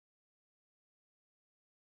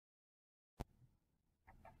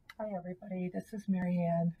Hi everybody, this is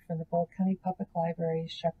Marianne from the Boyle County Public Library,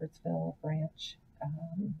 Shepherdsville Branch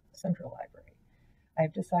Central Library.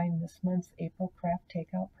 I've designed this month's April Craft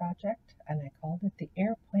Takeout project and I called it the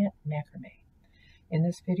Air Plant Macrame. In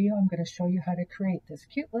this video I'm going to show you how to create this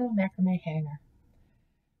cute little macrame hanger.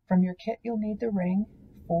 From your kit you'll need the ring,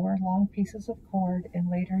 4 long pieces of cord, and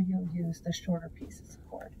later you'll use the shorter pieces of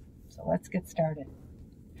cord. So let's get started.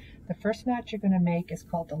 The first knot you're going to make is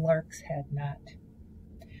called the lark's head knot.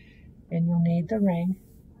 And you'll need the ring,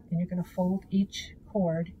 and you're going to fold each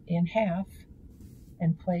cord in half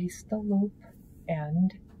and place the loop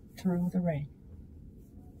end through the ring.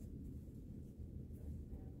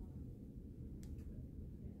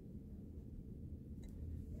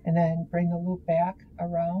 And then bring the loop back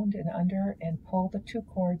around and under and pull the 2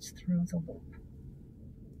 cords through the loop.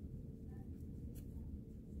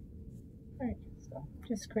 Alright, so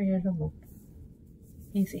just created a loop.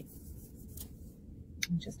 Easy.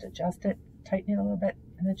 And just adjust it, tighten it a little bit,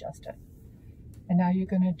 and adjust it. And now you're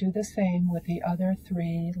going to do the same with the other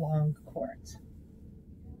 3 long cords.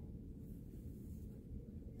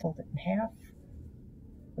 Fold it in half,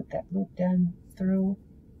 put that loop end through,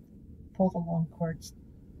 pull the long cords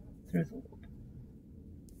through the loop.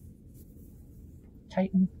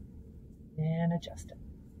 Tighten and adjust it.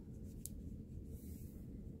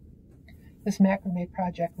 This macrame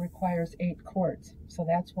project requires 8 cords, so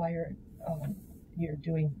that's why you're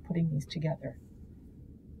putting these together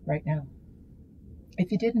right now.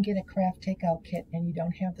 If you didn't get a craft takeout kit and you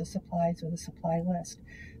don't have the supplies or the supply list,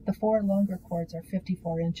 the 4 longer cords are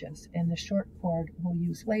 54 inches and the short cord we'll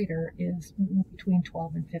use later is between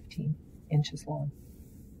 12 and 15 inches long.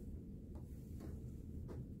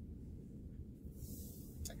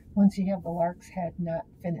 Once you have the lark's head knot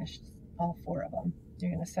finished, all 4 of them,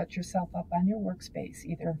 you're going to set yourself up on your workspace,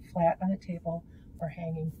 either flat on a table or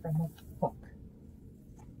hanging from a hook.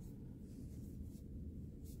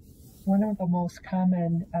 One of the most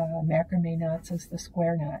common macrame knots is the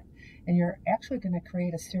square knot, and you're actually going to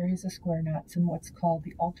create a series of square knots in what's called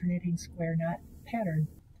the alternating square knot pattern.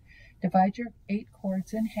 Divide your 8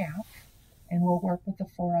 cords in half, and we'll work with the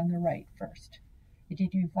 4 on the right first. If you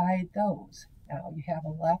divide those, now you have a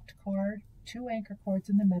left cord, 2 anchor cords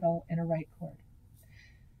in the middle, and a right cord.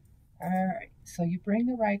 Alright, so you bring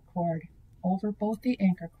the right cord over both the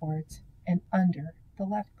anchor cords and under the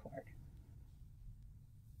left cord.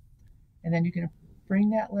 And then you're going to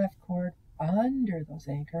bring that left cord under those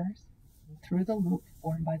anchors through the loop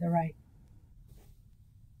formed by the right.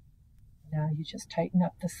 Now you just tighten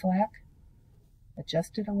up the slack,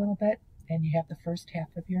 adjust it a little bit, and you have the first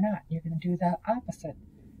half of your knot. You're going to do the opposite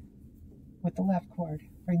with the left cord.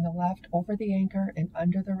 Bring the left over the anchor and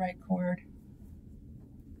under the right cord.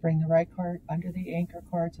 Bring the right cord under the anchor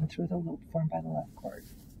cords and through the loop formed by the left cord.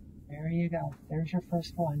 There you go. There's your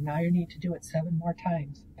first one. Now you need to do it 7 more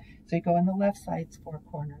times. So you go on the left side's 4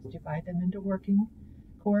 corners, divide them into working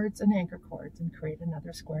cords and anchor cords, and create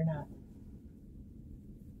another square knot.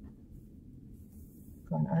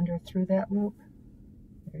 Going under through that loop.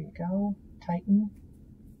 There you go. Tighten.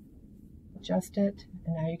 Adjust it.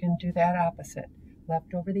 And now you can do that opposite.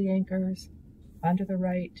 Left over the anchors, under the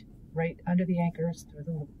right, right under the anchors, through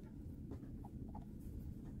the loop.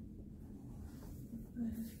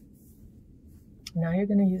 Now you're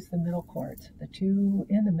going to use the middle cords. The 2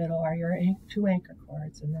 in the middle are your 2 anchor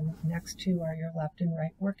cords, and then the next 2 are your left and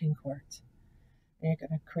right working cords. And you're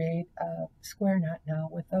going to create a square knot now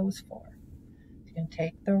with those 4. You can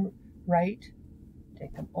take the right,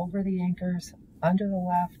 take them over the anchors, under the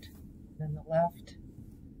left, then the left,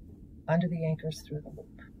 under the anchors through the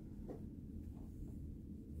loop.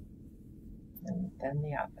 And then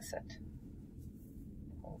the opposite.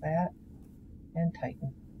 Pull that and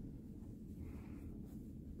tighten.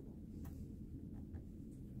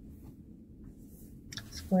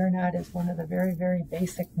 Square knot is one of the very, very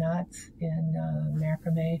basic knots in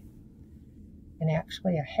macrame, and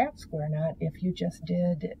actually a half square knot if you just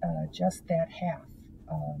did just that half,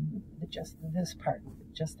 just this part,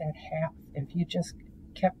 just that half. If you just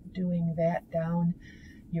kept doing that down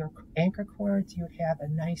your anchor cords, you would have a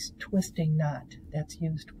nice twisting knot that's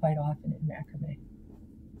used quite often in macrame.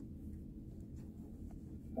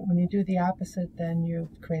 But when you do the opposite, then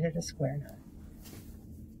you've created a square knot.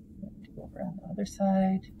 Over on the other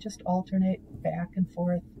side, just alternate back and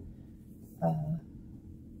forth,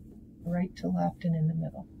 right to left and in the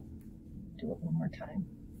middle. Do it one more time,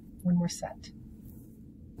 one more set.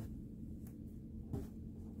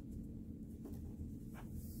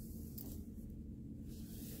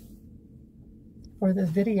 For this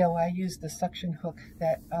video, I used the suction hook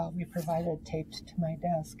that we provided taped to my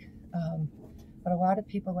desk. but a lot of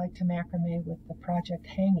people like to macrame with the project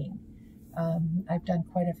hanging. I've done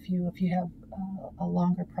quite a few. If you have a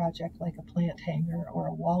longer project like a plant hanger or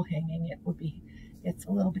a wall hanging, it's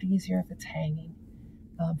a little bit easier if it's hanging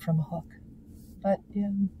from a hook. But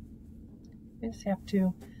you just have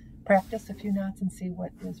to practice a few knots and see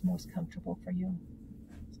what is most comfortable for you.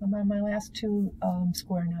 So I'm on my last two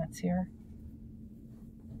square knots here.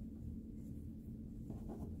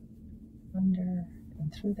 Under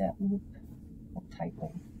and through that loop, hold tightly.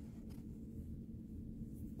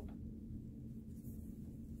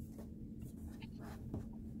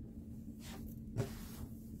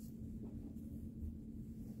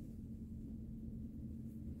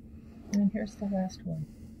 And here's the last one.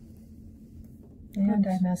 And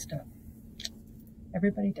I messed up.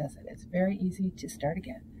 Everybody does it. It's very easy to start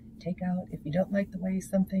again. Take out, if you don't like the way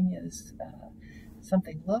something is,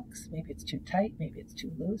 something looks, maybe it's too tight, maybe it's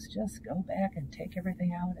too loose, just go back and take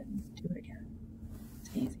everything out and do it again. It's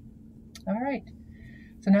easy. All right.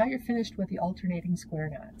 So now you're finished with the alternating square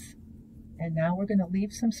knots. And now we're going to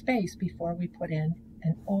leave some space before we put in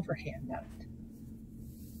an overhand knot.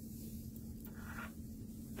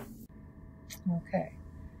 Okay,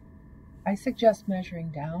 I suggest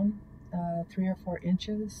measuring down 3 or 4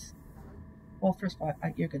 inches. Well, first of all,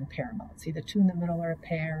 you're going to pair them out. See, the 2 in the middle are a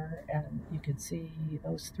pair, and you can see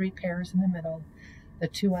those 3 pairs in the middle. The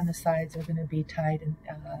 2 on the sides are going to be tied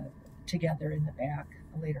together in the back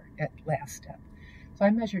later at last step. So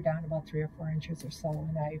I measure down about 3 or 4 inches or so,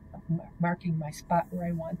 and I'm marking my spot where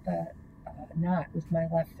I want the knot with my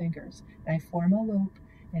left fingers. And I form a loop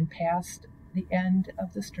and pass the end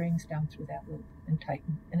of the strings down through that loop and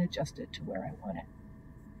tighten and adjust it to where I want it.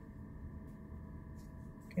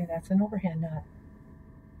 Okay, that's an overhand knot.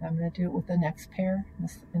 I'm going to do it with the next pair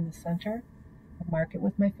in the center. I'll mark it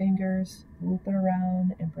with my fingers, loop it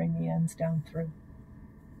around, and bring the ends down through.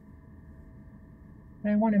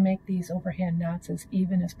 And I want to make these overhand knots as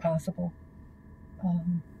even as possible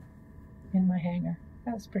in my hanger.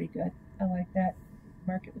 That was pretty good. I like that.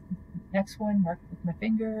 Mark it with the next one, mark it with my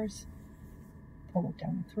fingers. Pull it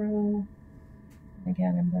down through. And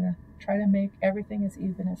again, I'm going to try to make everything as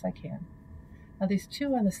even as I can. Now these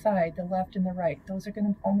 2 on the side, the left and the right, I'm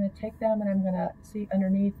going to take them and I'm going to see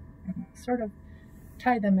underneath, sort of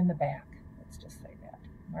tie them in the back. Let's just say that.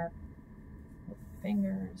 Mark with the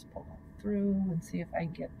fingers, pull it through, and see if I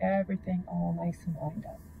can get everything all nice and lined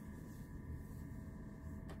up.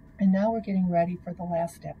 And now we're getting ready for the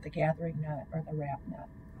last step, the gathering knot or the wrap knot.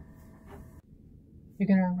 You're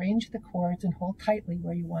going to arrange the cords and hold tightly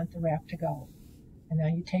where you want the wrap to go. And now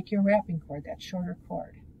you take your wrapping cord, that shorter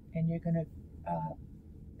cord, and you're going to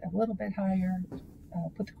a little bit higher,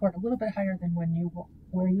 put the cord a little bit higher than where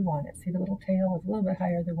you want it. See, the little tail is a little bit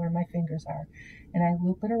higher than where my fingers are. And I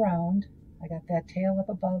loop it around. I got that tail up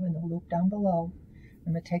above and the loop down below.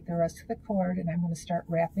 I'm going to take the rest of the cord and I'm going to start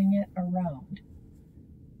wrapping it around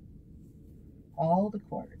all the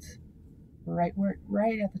cords. Right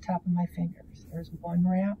at the top of my fingers. There's one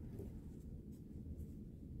wrap.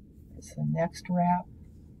 There's the next wrap.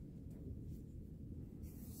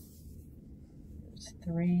 There's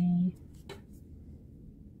 3.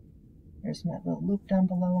 There's my little loop down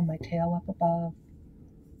below and my tail up above.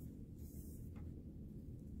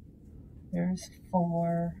 There's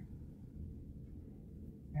 4.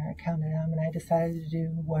 There, I counted them and I decided to do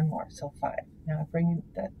one more, so 5. Now I bring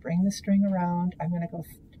the string around. I'm going to go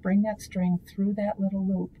bring that string through that little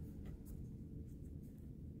loop,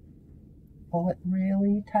 pull it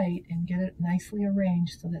really tight and get it nicely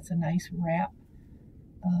arranged so that's a nice wrap.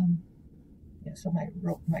 So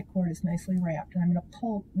my cord is nicely wrapped, and I'm going to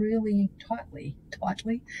pull really tautly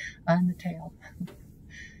on the tail.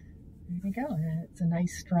 There we go, and it's a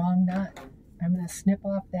nice strong knot. I'm going to snip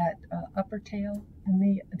off that upper tail,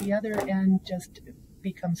 and the other end just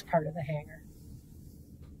becomes part of the hanger.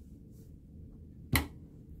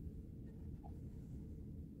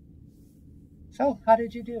 So, how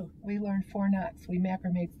did you do? We learned 4 knots. We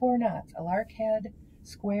macrameed 4 knots, a lark head,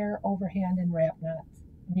 square, overhand, and wrap knots.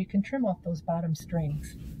 And you can trim off those bottom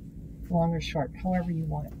strings, long or short, however you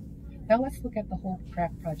want. Now let's look at the whole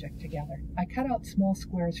craft project together. I cut out small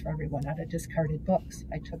squares for everyone out of discarded books.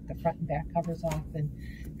 I took the front and back covers off and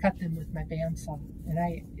cut them with my bandsaw.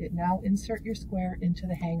 And now insert your square into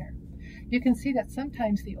the hanger. You can see that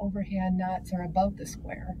sometimes the overhand knots are above the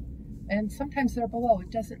square, and sometimes they're below. It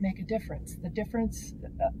doesn't make a difference. The difference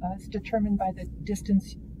is determined by the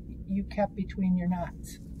distance you kept between your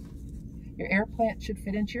knots. Your air plant should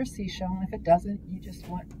fit into your seashell, and if it doesn't, you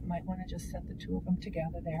might want to just set the 2 of them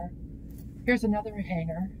together there. Here's another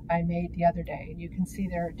hanger I made the other day, and you can see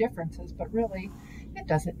there are differences, but really, it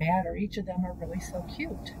doesn't matter. Each of them are really so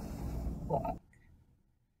cute. Look,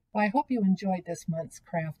 Well, I hope you enjoyed this month's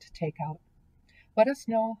craft takeout. Let us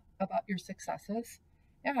know about your successes,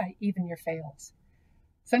 yeah, even your fails.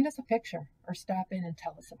 Send us a picture or stop in and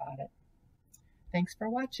tell us about it. Thanks for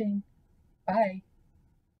watching. Bye.